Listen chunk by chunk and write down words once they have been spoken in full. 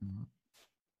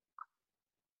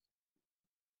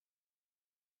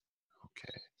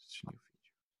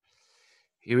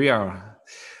Here we are.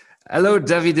 Hello,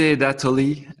 Davide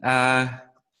Datoli.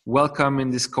 Welcome in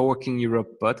this Co-working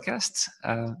Europe podcast.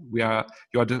 You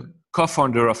are the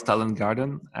co-founder of Talent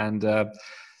Garden, and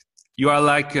you are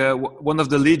like one of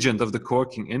the legends of the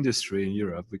co-working industry in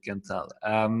Europe. We can tell.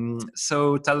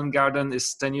 So Talent Garden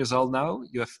is 10 years old now.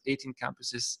 You have 18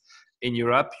 campuses in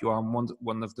Europe. You are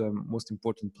one of the most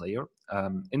important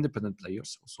independent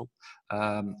players also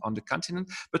on the continent.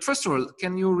 But first of all,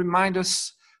 can you remind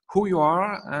us who you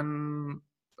are and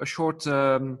a short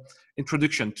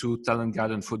introduction to Talent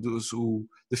Garden for those who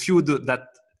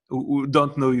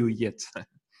don't know you yet?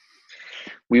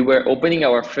 We were opening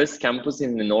our first campus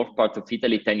in the north part of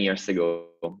Italy 10 years ago.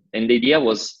 And the idea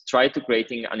was try to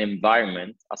creating an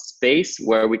environment, a space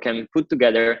where we can put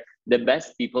together the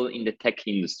best people in the tech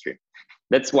industry.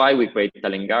 That's why we created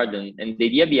Talent Garden. And the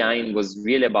idea behind was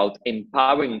really about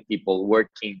empowering people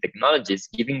working technologies,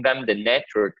 giving them the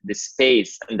network, the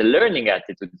space, and the learning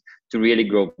attitude to really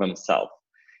grow themselves.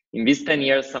 In these 10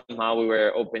 years, somehow we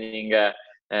were opening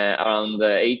around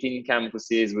 18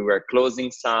 campuses. We were closing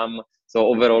some. So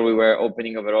overall, we were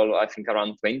opening I think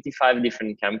around 25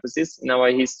 different campuses in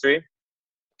our history.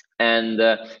 And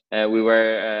we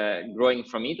were growing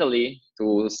from Italy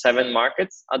to 7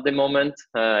 markets at the moment.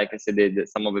 Like I said,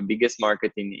 some of the biggest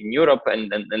market in Europe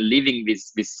and leaving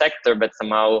this sector, but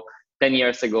somehow 10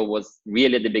 years ago was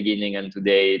really the beginning. And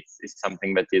today it's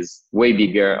something that is way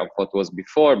bigger of what was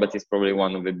before, but it's probably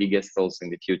one of the biggest also in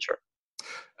the future.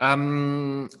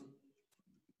 Can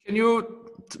you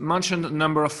mention the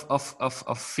number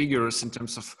of figures in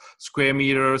terms of square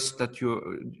meters that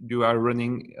you are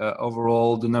running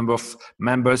overall, the number of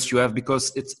members you have,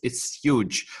 because it's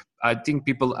huge. I think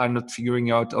people are not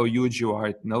figuring out how huge you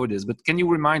are nowadays, but can you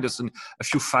remind us a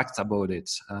few facts about it?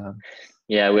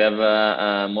 Yeah, we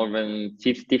have more than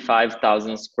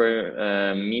 55,000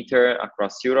 square meter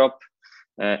across Europe,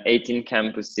 18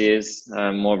 campuses,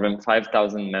 more than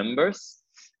 5,000 members.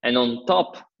 And on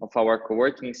top of our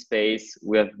co-working space,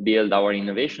 we have built our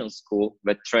innovation school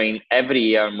that train every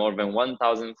year more than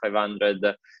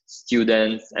 1,500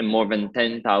 students and more than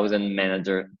 10,000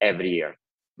 managers every year.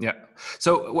 Yeah.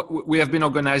 So we have been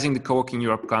organizing the Co-working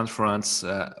Europe conference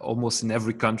almost in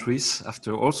every countries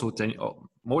after also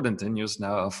more than 10 years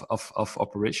now of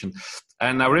operation.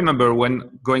 And I remember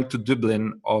when going to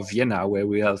Dublin or Vienna, where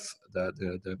we have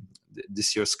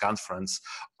this year's conference,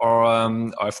 or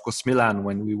of course Milan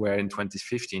when we were in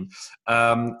 2015.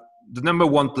 The number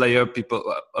one player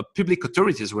public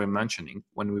authorities were mentioning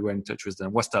when we were in touch with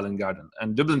them was Talent Garden.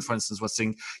 And Dublin, for instance, was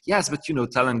saying, yes, but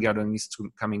Talent Garden is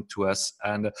coming to us.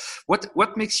 And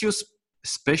what makes you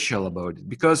special about it?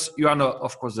 Because you are not,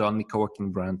 of course, the only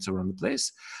co-working brand around the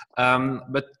place.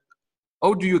 But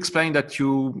how do you explain that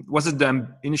was it the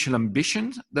initial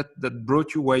ambition that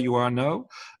brought you where you are now?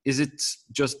 Is it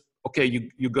just, okay,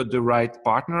 you got the right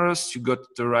partners, you got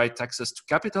the right access to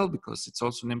capital, because it's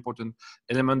also an important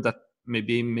element that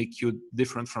maybe make you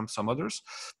different from some others.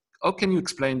 How can you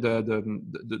explain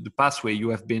the pathway you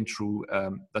have been through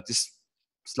that is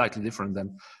slightly different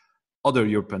than other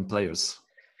European players?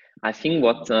 I think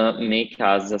what make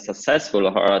us successful,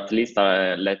 or at least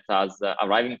let us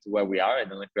arriving to where we are, I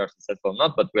don't know if we are successful or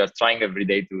not, but we are trying every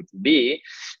day to be,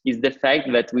 is the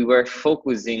fact that we were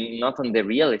focusing not on the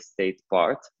real estate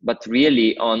part, but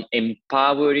really on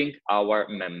empowering our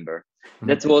member. Mm-hmm.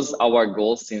 That was our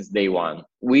goal since day one.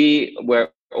 We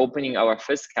were opening our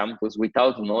first campus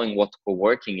without knowing what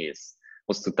co-working is.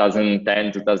 It was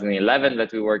 2010, 2011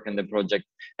 that we worked on the project,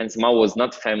 and somehow was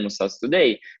not famous as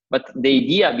today. But the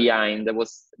idea behind that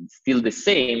was still the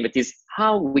same, but is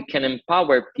how we can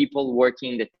empower people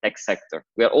working in the tech sector.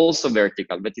 We are also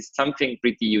vertical, but it's something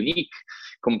pretty unique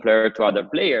compared to other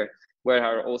players, where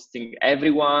are hosting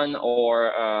everyone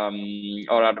or are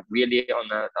really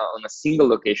on a single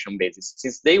location basis.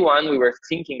 Since day one, we were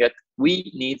thinking that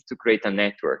we need to create a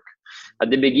network.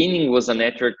 At the beginning, it was a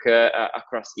network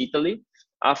across Italy.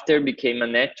 After became a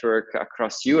network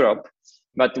across Europe,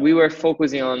 but we were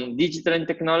focusing on digital and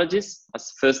technologies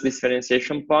as first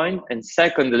differentiation point, and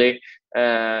secondly,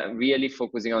 really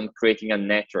focusing on creating a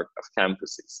network of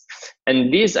campuses.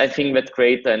 And this, I think, that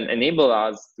create and enable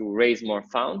us to raise more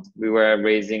funds. We were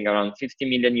raising around 50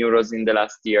 million euros in the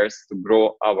last years to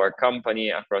grow our company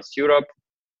across Europe.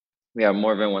 We have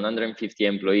more than 150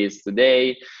 employees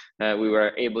today. We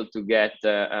were able to get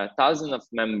 1,000 of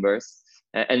members.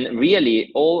 And really,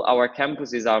 all our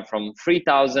campuses are from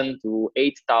 3,000 to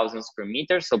 8,000 square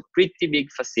meters, so pretty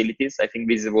big facilities. I think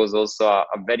this was also a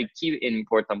very key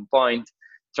important point.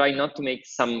 Try not to make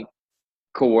some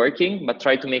co-working, but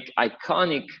try to make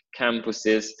iconic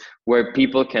campuses where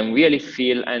people can really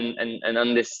feel and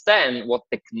understand what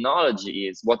technology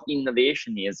is, what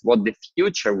innovation is, what the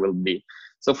future will be.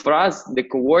 So for us, the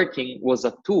co-working was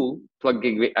a tool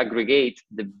to aggregate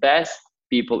the best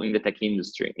people in the tech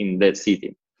industry in the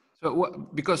city. So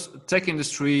because tech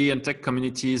industry and tech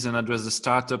communities and address the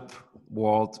startup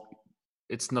world,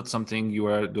 it's not something you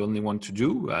are the only one to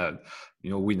do.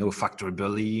 We know Factory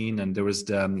Berlin, and there is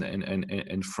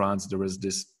in France there is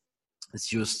this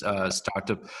huge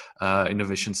startup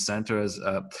innovation centers.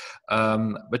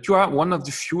 But you are one of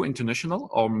the few international,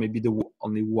 or maybe the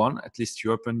only one, at least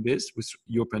European-based with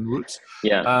European roots.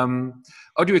 Yeah.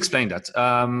 How do you explain that?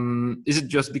 Is it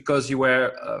just because you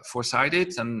were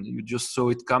foresighted and you just saw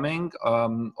it coming,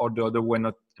 or the other were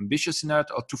not ambitious enough,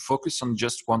 or to focus on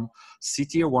just one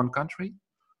city or one country?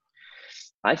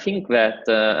 I think that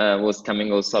was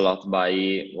coming also a lot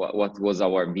by what was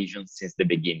our vision since the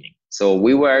beginning. So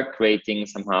we were creating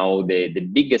somehow the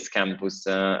biggest campus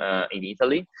in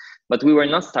Italy, but we were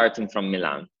not starting from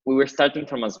Milan. We were starting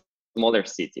from a smaller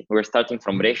city. We were starting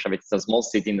from Brescia, which is a small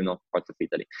city in the north part of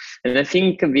Italy. And I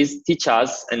think this teach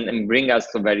us and bring us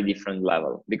to a very different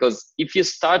level. Because if you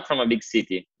start from a big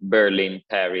city, Berlin,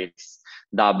 Paris,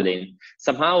 Dublin,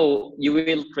 somehow you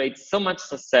will create so much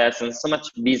success and so much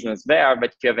business there,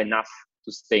 but you have enough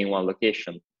to stay in one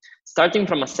location. Starting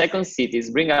from a second city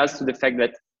bring us to the fact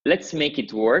that let's make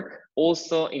it work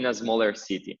also in a smaller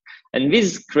city. And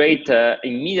this create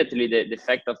immediately the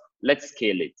fact of let's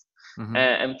scale it. Mm-hmm.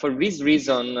 And for this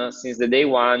reason, since the day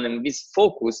one, and this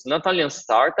focus not only on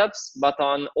startups, but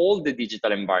on all the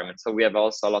digital environment. So we have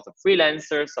also a lot of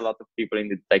freelancers, a lot of people in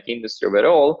the tech industry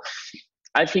overall.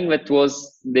 I think that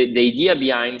was the idea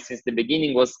behind since the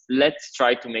beginning was let's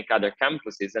try to make other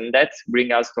campuses. And that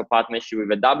bring us to a partnership with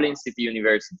the Dublin City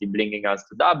University, bringing us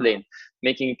to Dublin,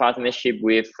 making partnership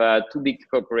with two big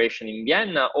corporations in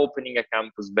Vienna, opening a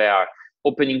campus there,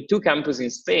 opening two campuses in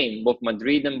Spain, both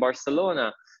Madrid and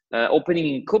Barcelona,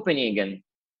 opening in Copenhagen.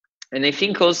 And I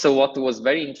think also what was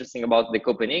very interesting about the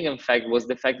Copenhagen fact was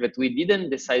the fact that we didn't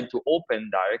decide to open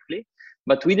directly,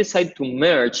 but we decided to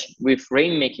merge with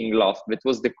Rainmaking Loft, that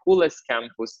was the coolest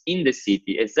campus in the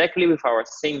city, exactly with our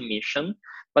same mission.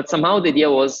 But somehow the idea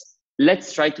was,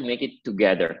 let's try to make it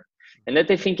together. And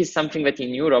that I think is something that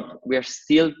in Europe, we are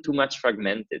still too much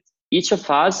fragmented. Each of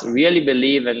us really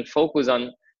believe and focus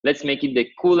on, let's make it the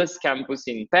coolest campus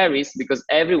in Paris because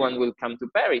everyone will come to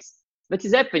Paris. That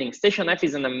is happening. Station F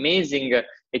is an amazing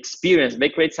experience. They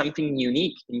create something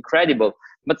unique, incredible.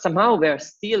 But somehow they are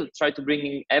still trying to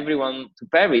bring everyone to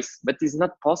Paris, but it's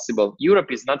not possible. Europe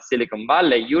is not Silicon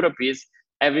Valley. Europe is,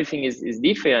 everything is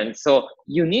different. So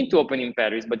you need to open in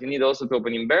Paris, but you need also to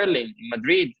open in Berlin, in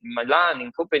Madrid, in Milan,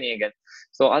 in Copenhagen.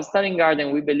 So as Talent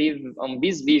Garden, we believe on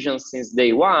this vision since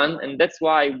day one. And that's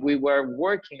why we were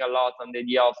working a lot on the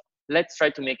idea of let's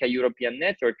try to make a European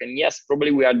network. And yes,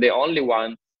 probably we are the only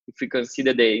one, if we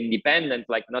consider the independent,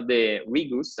 like not the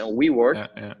Regus and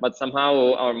WeWork, but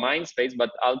somehow our Mindspace, but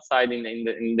outside in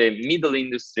the middle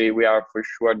industry, we are for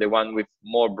sure the one with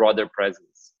more broader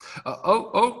presence.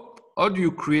 How do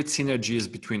you create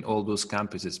synergies between all those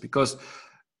campuses? Because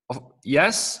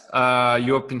yes,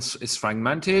 Europe is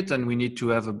fragmented and we need to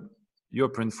have a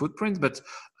European footprint, but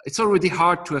it's already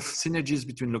hard to have synergies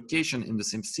between locations in the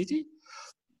same city.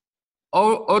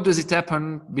 Or does it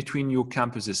happen between your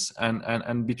campuses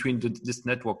and between this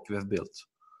network you have built?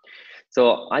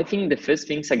 So I think the first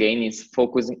things again is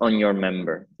focusing on your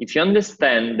member. If you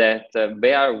understand that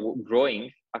they are growing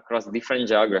across different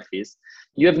geographies,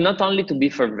 you have not only to be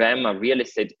for them a real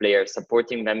estate player,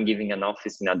 supporting them, giving an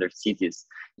office in other cities.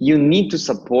 You need to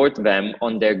support them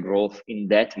on their growth in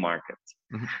that market.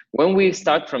 Mm-hmm. When we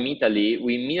start from Italy,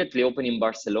 we immediately opened in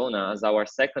Barcelona as our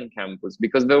second campus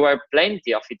because there were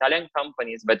plenty of Italian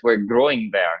companies that were growing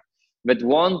there, that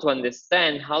want to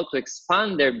understand how to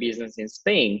expand their business in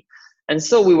Spain. And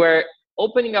so we were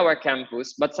opening our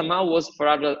campus, but somehow was for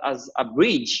us as a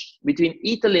bridge between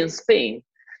Italy and Spain.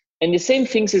 And the same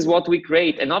things is what we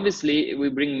create. And obviously we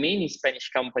bring many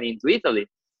Spanish companies into Italy.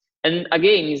 And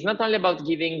again, it's not only about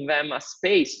giving them a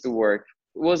space to work.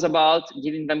 It was about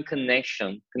giving them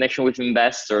connection with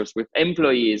investors, with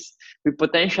employees, with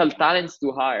potential talents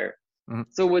to hire. Mm-hmm.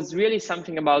 So it was really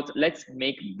something about let's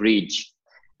make bridge.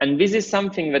 And this is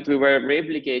something that we were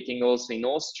replicating also in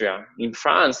Austria, in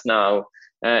France now,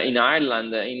 in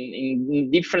Ireland, in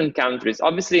different countries.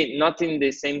 Obviously, not in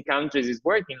the same countries is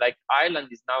working. Like Ireland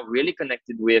is now really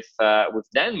connected with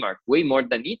Denmark, way more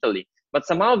than Italy. But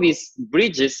somehow these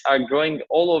bridges are growing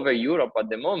all over Europe at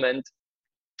the moment.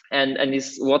 And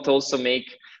is what also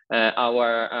make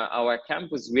our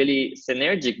campus really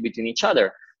synergic between each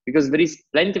other, because there is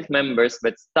plenty of members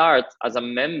that start as a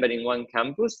member in one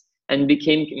campus and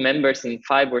became members in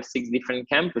 5 or 6 different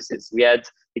campuses. We had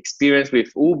experience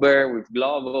with Uber, with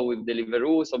Glovo, with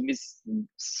Deliveroo, so these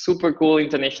super cool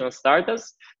international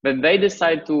startups, but they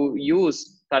decide to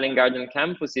use Talent Garden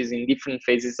campuses in different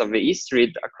phases of the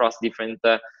history across different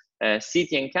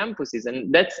city and campuses.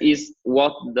 And that is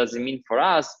what does it mean for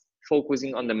us,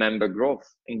 focusing on the member growth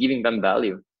and giving them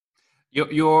value.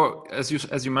 As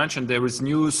you mentioned, there is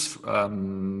news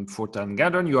for Talent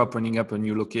Garden. You're opening up a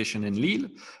new location in Lille,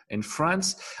 in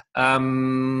France.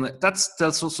 That's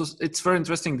also, it's very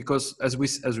interesting because as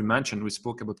we mentioned, we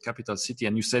spoke about capital city,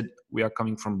 and you said we are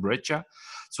coming from Brescia.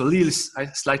 So Lille is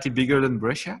slightly bigger than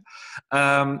Brescia,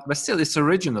 but still it's a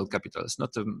regional capital. It's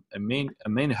not a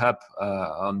main hub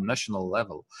on national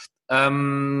level. I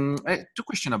have 2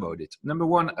 questions about it. Number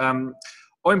one,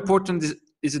 how important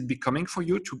is it becoming for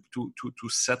you to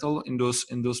settle in those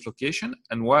locations,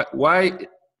 and why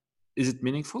is it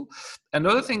meaningful?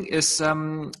 Another thing is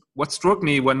what struck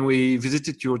me when we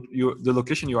visited the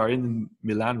location you are in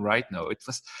Milan right now. It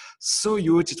was so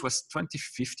huge. It was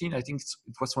 2015. I think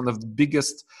it was one of the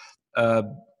biggest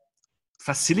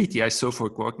facility I saw for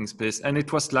co-working space, and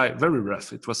it was like very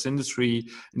rough. It was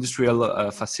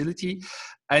industrial facility,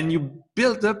 and you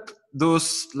build up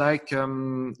those like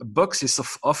boxes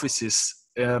of offices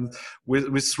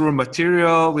with raw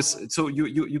material. So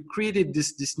you created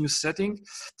this new setting.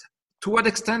 To what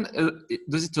extent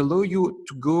does it allow you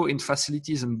to go in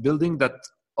facilities and building that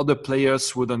other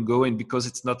players wouldn't go in because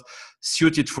it's not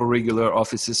suited for regular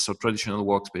offices or traditional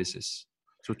workspaces?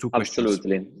 So 2 questions.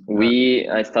 Absolutely.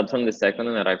 I start from the second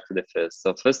and arrive to the first.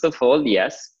 So first of all,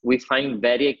 yes, we find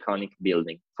very iconic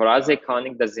building. For us,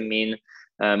 iconic doesn't mean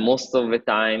most of the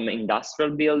time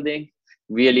industrial building,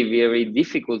 really very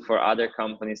difficult for other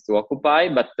companies to occupy.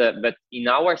 But in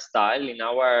our style, in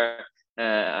our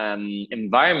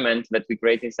environment that we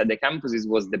create inside the campuses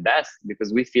was the best,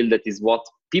 because we feel that is what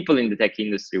people in the tech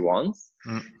industry want.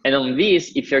 And on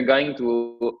this, if you're going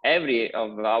to every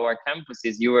of our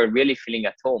campuses, you are really feeling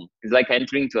at home. It's like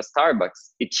entering to a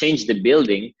Starbucks. It changed the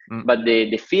building, but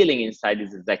the feeling inside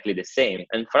is exactly the same.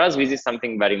 And for us, this is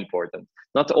something very important.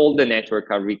 Not all the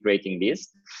network are recreating this.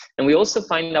 And we also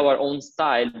find our own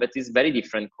style, but is very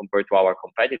different compared to our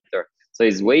competitor. So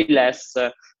it's way less,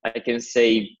 I can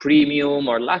say, premium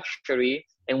or luxury,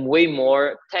 and way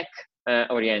more tech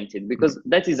oriented, because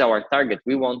that is our target.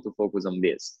 We want to focus on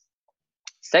this.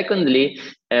 Secondly,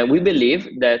 we believe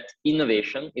that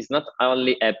innovation is not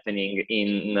only happening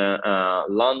in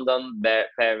London,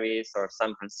 Paris, or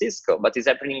San Francisco, but is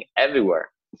happening everywhere.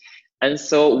 And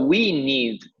so we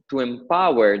need to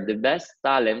empower the best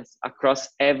talents across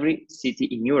every city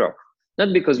in Europe.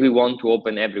 Not because we want to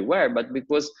open everywhere, but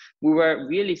because we were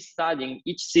really studying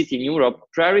each city in Europe,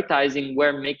 prioritizing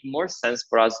where make more sense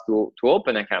for us to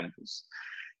open a campus.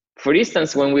 For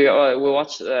instance, when we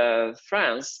watch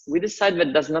France, we decided that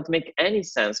it does not make any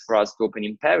sense for us to open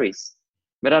in Paris.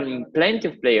 There are plenty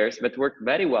of players that work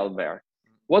very well there.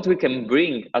 What we can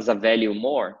bring as a value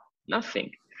more?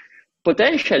 Nothing.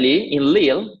 Potentially in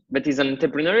Lille, that is an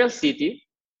entrepreneurial city,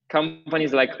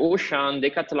 companies like Auchan,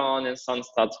 Decathlon, and so on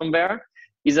start from there,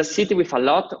 is a city with a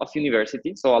lot of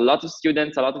universities, so a lot of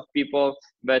students, a lot of people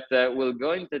that will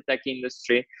go into the tech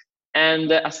industry,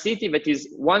 and a city that is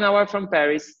 1 hour from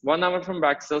Paris, 1 hour from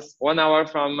Brussels, 1 hour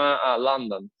from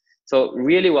London. So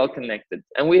really well connected.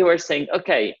 And we were saying,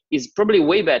 okay, it's probably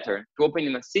way better to open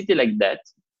in a city like that.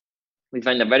 We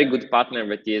find a very good partner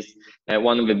that is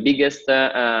one of the biggest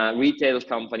retail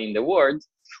company in the world,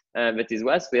 that is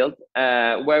Westfield,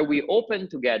 where we open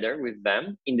together with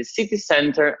them in the city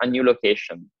center a new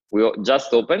location. We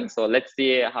just opened, so let's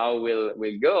see how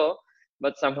we'll go.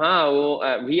 But somehow,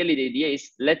 really the idea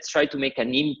is, let's try to make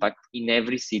an impact in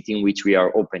every city in which we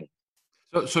are opening.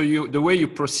 So the way you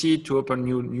proceed to open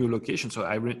new locations. So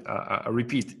I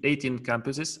repeat, 18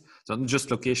 campuses. So not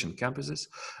just location, campuses.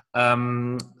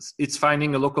 It's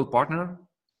finding a local partner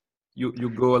you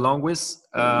go along with.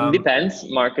 Depends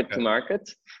market to market.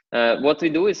 What we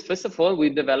do is, first of all, we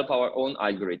develop our own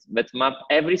algorithm that map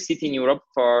every city in Europe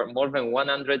for more than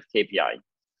 100 KPI.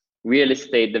 Real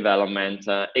estate development,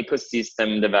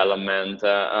 ecosystem development,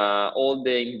 all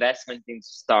the investment into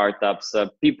startups,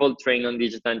 people trained on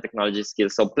digital and technology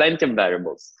skills. So plenty of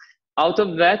variables. Out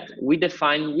of that, we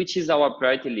define which is our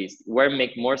priority list, where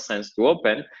make more sense to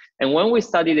open. And when we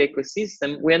study the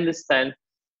ecosystem, we understand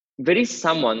there is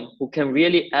someone who can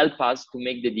really help us to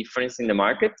make the difference in the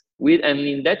market. And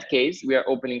in that case, we are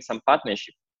opening some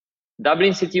partnership.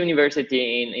 Dublin City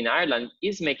University in Ireland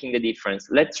is making the difference.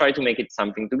 Let's try to make it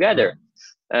something together.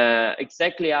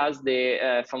 exactly as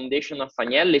the foundation of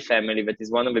Agnelli family, that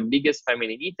is one of the biggest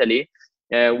family in Italy,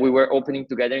 we were opening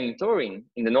together in Turin,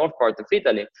 in the north part of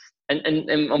Italy.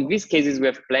 And on these cases, we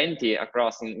have plenty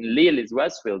across in Lille is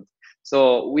Westfield.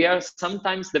 So we are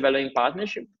sometimes developing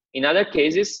partnership. In other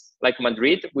cases, like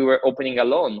Madrid, we were opening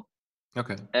alone.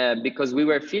 Okay. Because we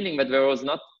were feeling that there was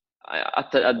not,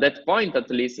 at that point, at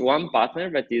least one partner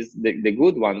that is the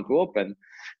good one to open.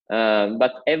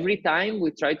 But every time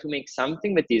we try to make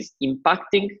something that is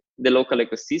impacting the local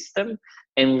ecosystem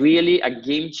and really a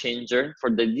game changer for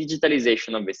the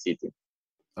digitalization of the city.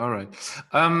 All right.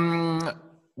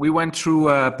 We went through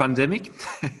a pandemic.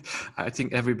 I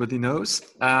think everybody knows.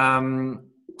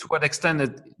 To what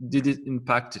extent did it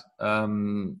impact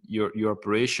your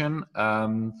operation?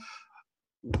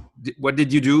 What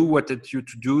did you do? What did you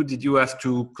do? Did you have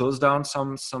to close down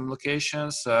some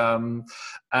locations? And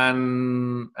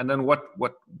then what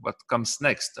comes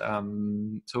next?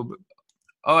 So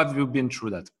how have you been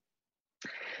through that?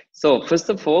 So first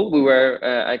of all, we were,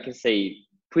 I can say,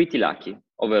 pretty lucky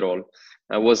overall.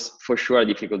 It was for sure a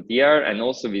difficult year, and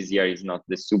also this year is not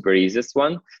the super easiest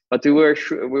one. But we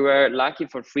were lucky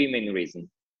for three main reasons.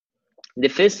 The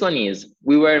first one is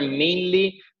we were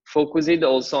mainly focused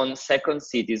also on second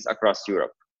cities across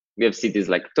Europe. We have cities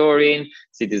like Turin,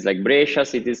 cities like Brescia,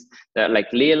 cities like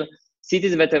Lille,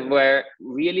 cities that were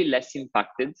really less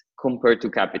impacted compared to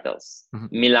capitals.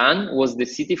 Mm-hmm. Milan was the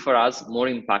city for us more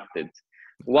impacted,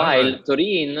 while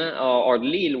Turin or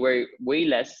Lille were way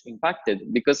less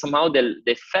impacted, because somehow the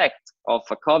effect of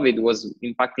COVID was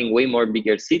impacting way more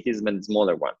bigger cities than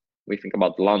smaller ones. We think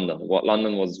about London.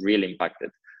 London was really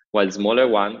impacted, while smaller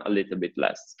one a little bit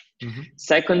less. Mm-hmm.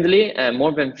 Secondly,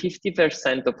 more than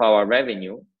 50% of our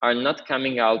revenue are not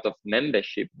coming out of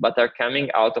membership, but are coming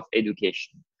out of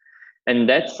education. And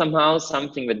that's somehow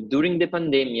something that during the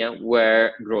pandemic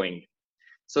were growing.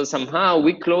 So somehow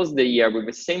we closed the year with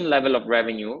the same level of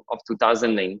revenue of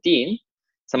 2019,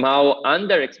 somehow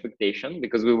under expectation,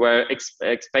 because we were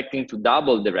expecting to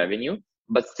double the revenue,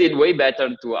 but still way better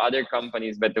to other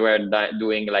companies that were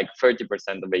doing like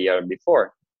 30% of the year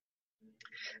before.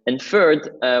 And third,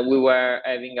 we were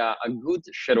having a good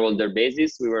shareholder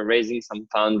basis. We were raising some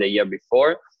fund the year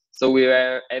before. So we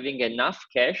were having enough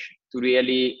cash to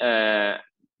really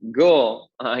go,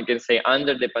 I can say,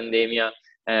 under the pandemic,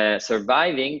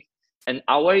 surviving. And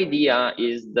our idea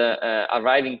is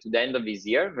arriving to the end of this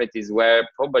year, that is where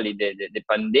probably the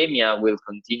pandemic will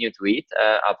continue to eat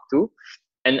up to,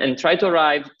 and try to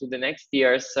arrive to the next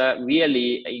years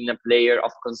really in a player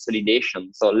of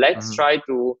consolidation. So let's try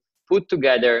to put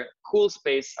together cool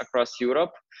space across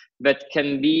Europe that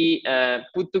can be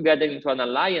put together into an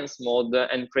alliance mode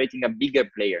and creating a bigger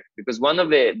player. Because one of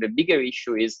the bigger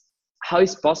issue is how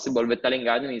is possible that Italian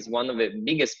Garden is one of the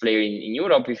biggest players in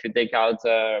Europe if you take out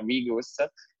Regus,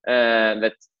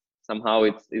 that somehow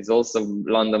it's also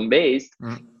London based,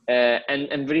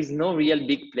 and there is no real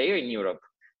big player in Europe.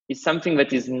 It's something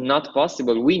that is not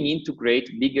possible. We need to create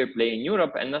bigger play in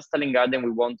Europe, and as Italian Garden, we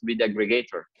want to be the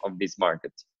aggregator of this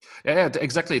market. Yeah,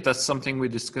 exactly. That's something we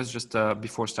discussed just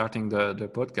before starting the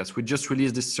podcast. We just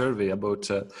released this survey about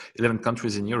 11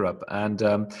 countries in Europe, and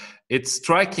it's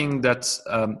striking that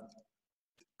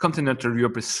continental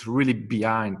Europe is really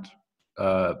behind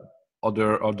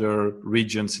other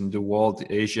regions in the world,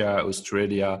 Asia,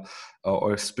 Australia,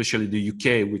 or especially the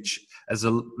UK, which has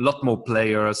a lot more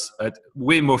players,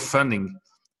 way more funding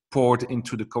poured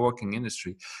into the co-working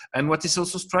industry. And what is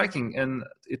also striking, and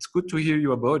it's good to hear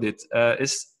you about it,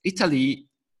 is Italy,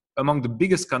 among the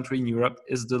biggest country in Europe,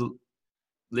 is the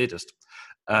latest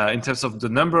in terms of the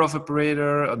number of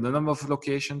operators, the number of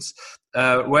locations,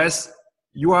 whereas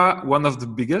you are one of the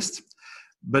biggest.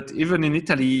 But even in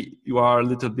Italy, you are a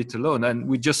little bit alone. And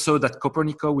we just saw that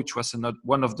Copernico, which was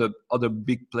one of the other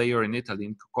big player in Italy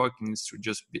in co-working industry,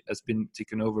 has been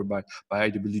taken over by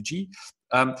IWG.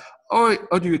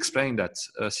 How do you explain that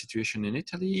situation in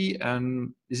Italy?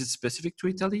 And is it specific to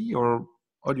Italy, or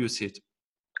how do you see it?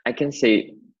 I can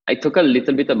say, I talk a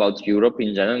little bit about Europe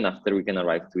in general, and after we can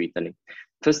arrive to Italy.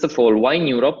 First of all, why in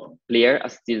Europe players are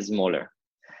still smaller?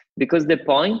 Because the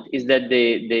point is that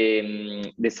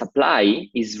the supply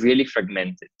is really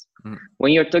fragmented.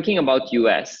 When you're talking about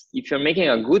US, if you're making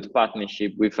a good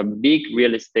partnership with a big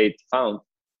real estate fund,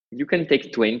 you can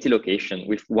take 20 locations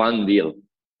with one deal.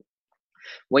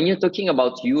 When you're talking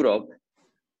about Europe,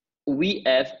 we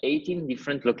have 18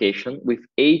 different locations with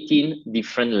 18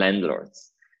 different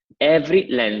landlords. Every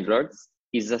landlord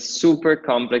is a super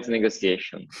complex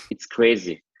negotiation. It's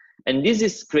crazy. And this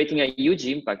is creating a huge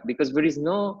impact because there is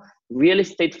no real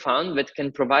estate fund that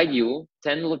can provide you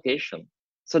 10 locations.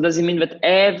 So does it mean that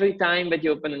every time that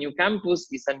you open a new campus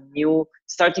is a new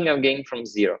starting again from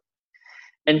zero?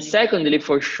 And secondly,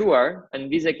 for sure, and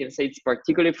this I can say it's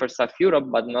particularly for South Europe,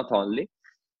 but not only,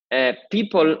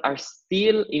 people are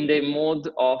still in the mode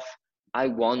of, I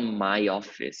want my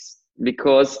office,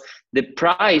 because the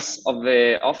price of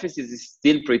the offices is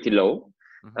still pretty low.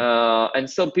 And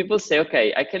so people say,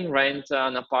 okay, I can rent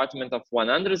an apartment of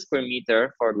 100 square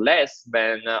meter for less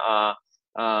than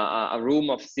a room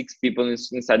of 6 people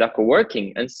inside a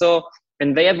co-working.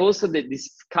 And they have also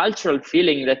this cultural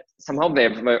feeling that somehow they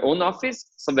have their own office,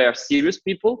 so they are serious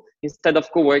people, instead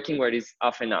of co-working where it's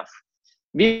half enough.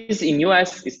 This in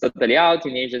US is totally out,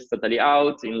 in Asia is totally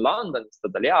out, in London it's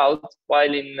totally out,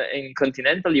 while in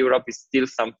continental Europe is still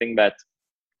something that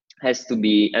has to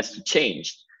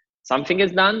change. Something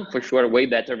is done, for sure, way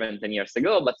better than 10 years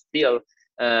ago, but still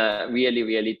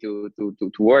really to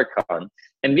work on.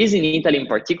 And this in Italy in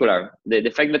particular,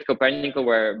 the fact that Copernico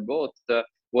were bought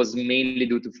was mainly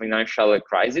due to financial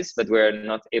crisis, that were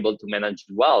not able to manage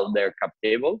well their cap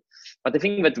table. But I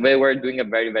think that they were doing a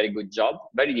very, very good job,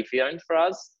 very different for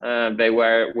us. They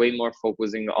were way more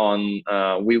focusing on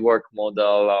WeWork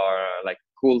model or like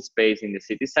cool space in the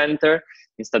city center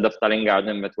instead of Talent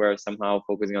Garden, that were somehow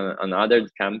focusing on other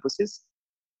campuses.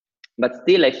 But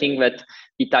still, I think that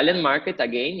Italian market,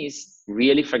 again, is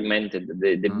really fragmented.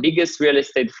 The biggest real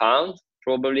estate fund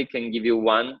probably can give you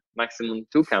one, maximum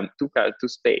two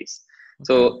space. Okay.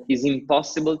 So it's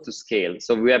impossible to scale.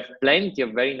 So we have plenty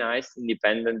of very nice,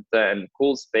 independent and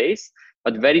cool space,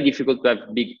 but very difficult to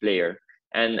have big player.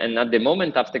 And at the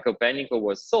moment after Copernico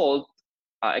was sold,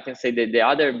 I can say that the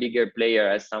other bigger player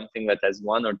has something that has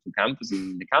 1 or 2 campuses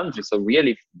in the country. So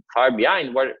really far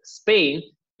behind, where Spain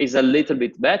is a little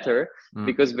bit better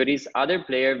because there is other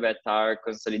players that are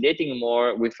consolidating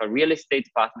more with a real estate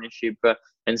partnership.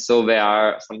 And so they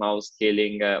are somehow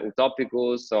scaling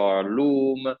Utopicus or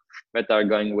Loom that are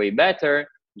going way better.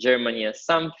 Germany has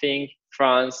something.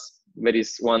 France, there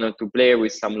is 1 or 2 players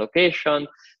with some location,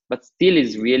 but still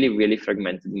is really, really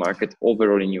fragmented market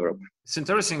overall in Europe. It's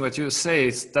interesting what you say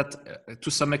is that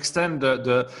to some extent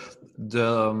the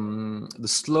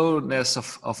slowness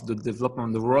of the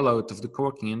development, the rollout of the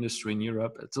co-working industry in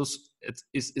Europe, it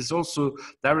is also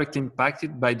directly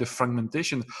impacted by the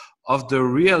fragmentation of the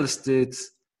real estate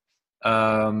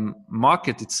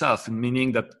market itself,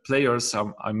 meaning that players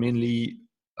are mainly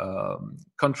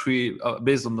country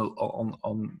based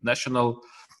on national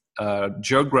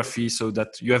geography, so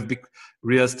that you have big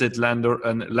real estate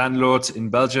landlords in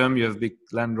Belgium, you have big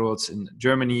landlords in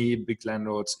Germany, big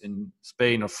landlords in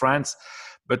Spain or France,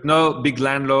 but no big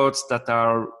landlords that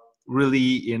are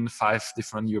really in 5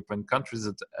 different European countries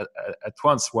at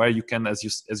once, where you can, as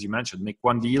you mentioned, make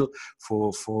one deal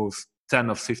for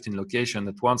 10 or 15 locations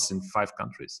at once in 5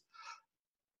 countries.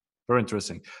 Very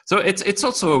interesting. So it's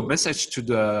also a message to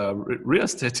the real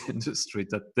estate industry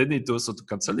that they need also to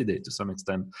consolidate to some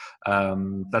extent.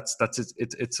 That's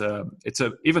it. It's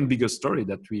a even bigger story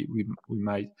that we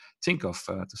might think of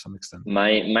to some extent.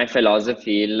 My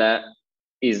philosophy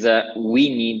is we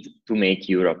need to make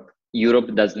Europe.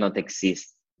 Europe does not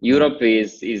exist. Europe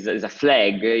is a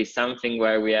flag, is something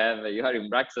where you are in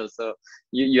Brussels, so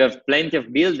you have plenty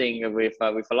of building with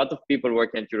a lot of people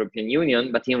working at European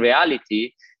Union, but in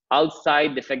reality,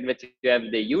 outside the fact that you have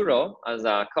the euro as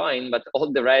a coin, but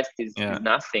all the rest is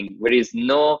nothing. There is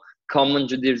no common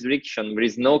jurisdiction. There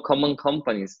is no common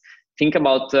companies. Think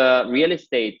about real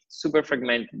estate, super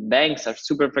fragmented. Banks are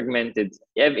super fragmented.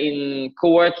 In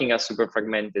co-working are super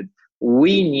fragmented.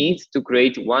 We need to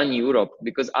create one Europe,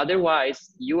 because otherwise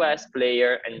US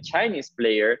player and Chinese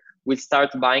player will start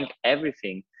buying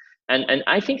everything. And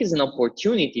I think it's an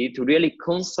opportunity to really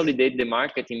consolidate the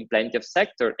market in plenty of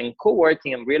sector, and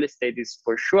co-working and real estate is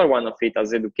for sure one of it,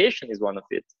 as education is one of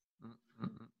it.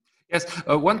 Yes,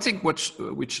 one thing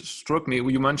which struck me,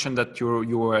 you mentioned that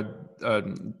your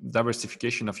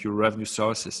diversification of your revenue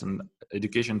sources and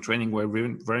education training were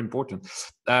very important.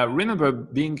 Remember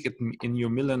being in your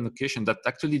Milan location that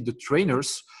actually the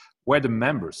trainers were the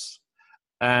members.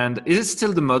 And is it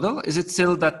still the model? Is it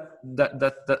still that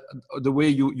the way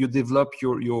you develop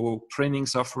your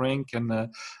trainings offering and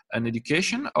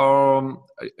education, or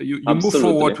you move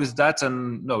forward with that?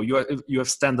 And no, you have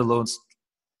standalone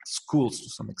schools to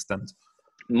some extent.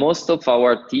 Most of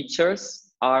our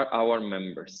teachers are our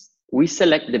members. We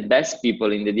select the best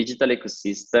people in the digital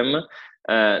ecosystem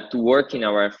to work in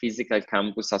our physical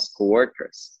campus as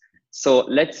co-workers. So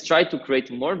let's try to create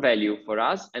more value for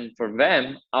us and for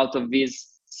them out of these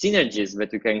synergies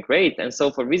that we can create. And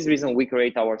so for this reason, we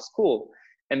create our school.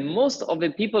 And most of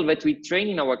the people that we train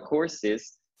in our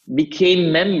courses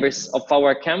became members of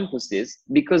our campuses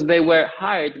because they were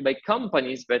hired by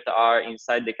companies that are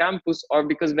inside the campus, or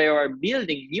because they are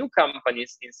building new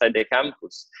companies inside the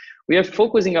campus. We are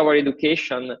focusing our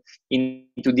education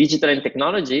into digital and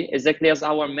technology exactly as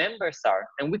our members are.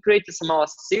 And we created a small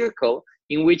circle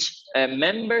in which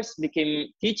members became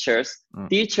teachers,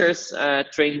 teachers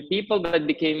trained people that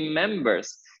became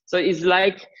members. So it's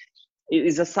like,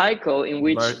 it's a cycle in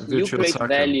which you create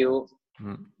value.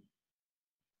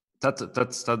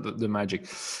 That's the magic.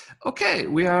 Okay,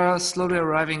 we are slowly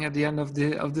arriving at the end of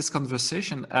this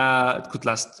conversation. It could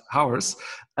last hours.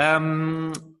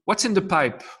 What's in the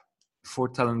pipe for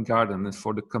Talent Garden and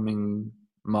for the coming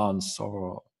months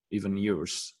or even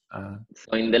years?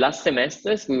 So in the last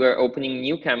semesters, we were opening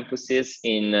new campuses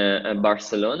in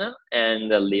Barcelona and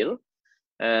Lille.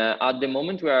 At the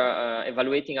moment, we are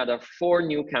evaluating other 4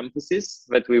 new campuses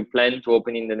that we plan to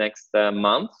open in the next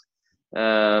month.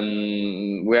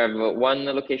 We have 1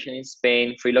 location in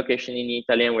Spain, 3 locations in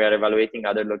Italy, and we are evaluating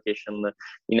other locations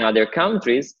in other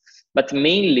countries. But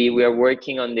mainly, we are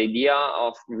working on the idea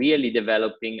of really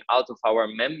developing out of our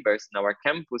members in our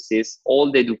campuses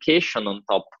all the education on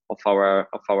top of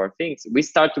our things. We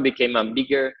start to become a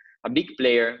big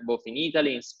player both in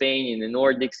Italy, in Spain, in the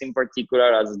Nordics in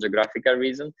particular, as a geographical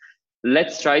reason.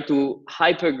 Let's try to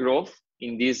hyper growth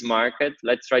in this market.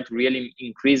 Let's try to really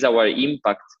increase our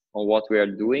impact on what we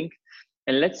are doing,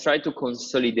 and let's try to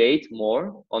consolidate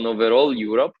more on overall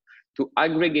Europe, to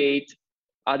aggregate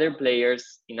other players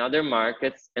in other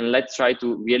markets, and let's try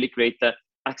to really create a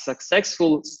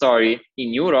successful story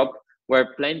in Europe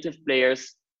where plenty of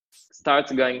players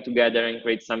start going together and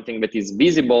create something that is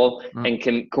visible and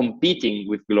competing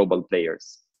with global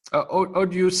players. How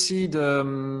do you see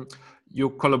your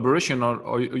collaboration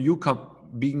or you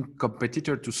being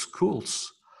competitor to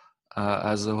schools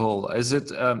as a whole? Is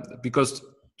it because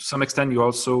to some extent you're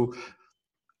also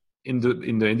in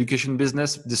the education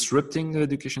business, disrupting the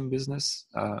education business?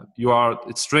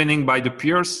 It's training by the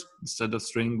peers instead of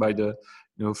training by the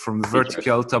from the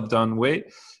vertical top-down way.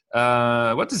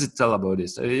 What does it tell about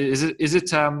this? Is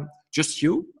it just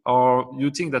you, or you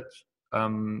think that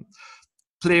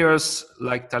players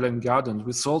like Talent Garden,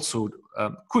 which also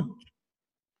could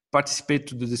participate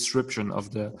to the disruption of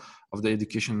the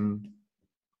education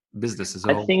business as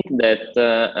a whole? I think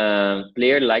that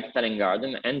players like Talent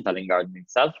Garden and Talent Garden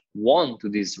itself want to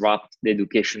disrupt the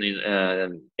education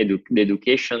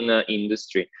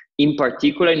industry, in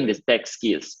particular in the tech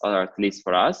skills, or at least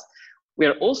for us. We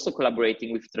are also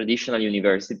collaborating with traditional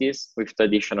universities, with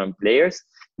traditional players,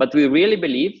 but we really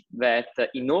believe that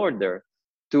in order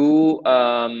to,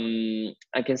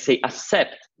 I can say,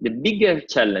 accept the bigger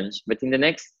challenge that in the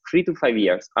next 3 to 5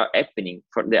 years are happening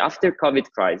for the after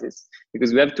COVID crisis,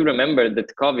 because we have to remember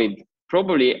that COVID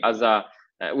probably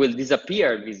will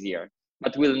disappear this year,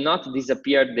 but will not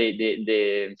disappear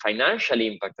the financial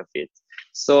impact of it.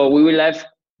 So we will have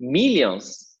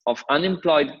millions of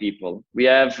unemployed people. We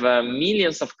have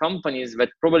millions of companies that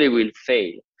probably will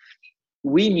fail.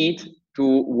 We need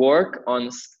to work on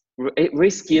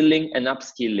reskilling and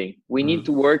upskilling. We need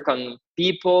to work on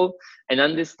people and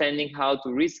understanding how to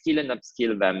reskill and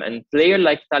upskill them. And player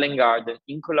like Talent Garden,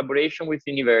 in collaboration with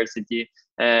university,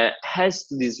 has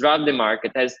to disrupt the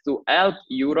market, has to help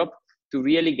Europe to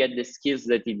really get the skills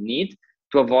that it needs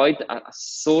to avoid a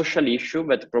social issue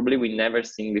that probably we never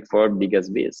seen before, big as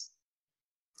this.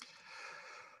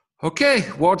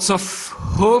 Okay, words of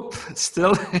hope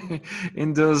still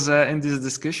in this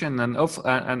discussion,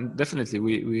 and definitely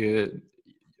we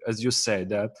as you said,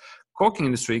 that co-working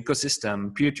industry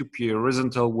ecosystem, peer-to-peer,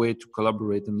 horizontal way to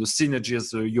collaborate, and the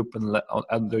synergies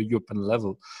at the European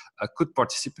level could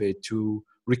participate to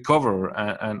recover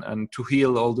and to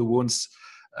heal all the wounds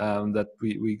that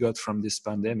we got from this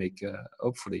pandemic,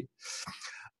 hopefully.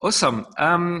 Awesome.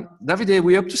 Davide,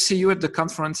 we hope to see you at the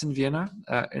conference in Vienna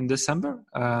in December.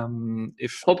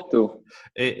 Hope to.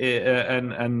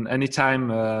 And anytime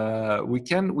we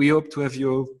can, we hope to have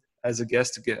you as a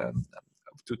guest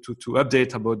to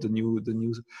update about the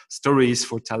new stories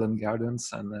for Talent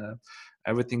Gardens and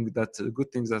everything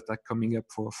good things that are coming up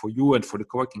for you and for the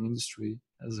co-working industry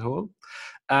as a whole.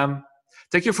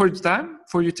 Thank you for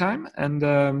your time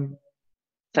and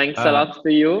thanks a lot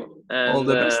to you, and all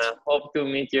the best. Hope to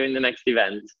meet you in the next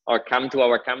event, or come to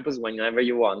our campus whenever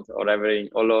you want, or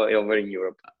all over in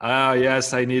Europe.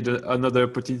 Yes, I need another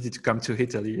opportunity to come to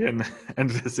Italy and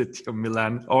visit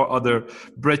Milan or other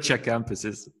Breccia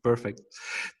campuses. Perfect.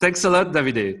 Thanks a lot,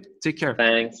 Davide. Take care.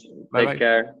 Thanks. Bye-bye. Take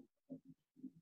care.